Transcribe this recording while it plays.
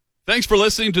Thanks for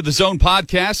listening to the Zone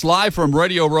Podcast, live from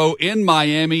Radio Row in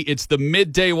Miami. It's the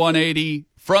Midday 180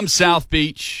 from South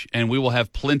Beach, and we will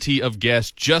have plenty of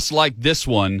guests just like this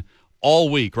one all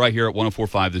week right here at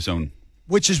 104.5 The Zone.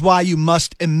 Which is why you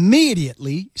must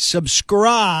immediately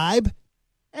subscribe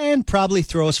and probably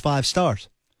throw us 5 stars.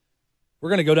 We're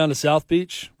going to go down to South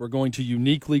Beach. We're going to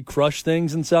uniquely crush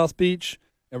things in South Beach,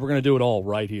 and we're going to do it all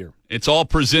right here. It's all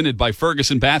presented by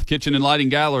Ferguson Bath Kitchen and Lighting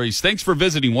Galleries. Thanks for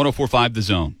visiting 104.5 The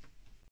Zone.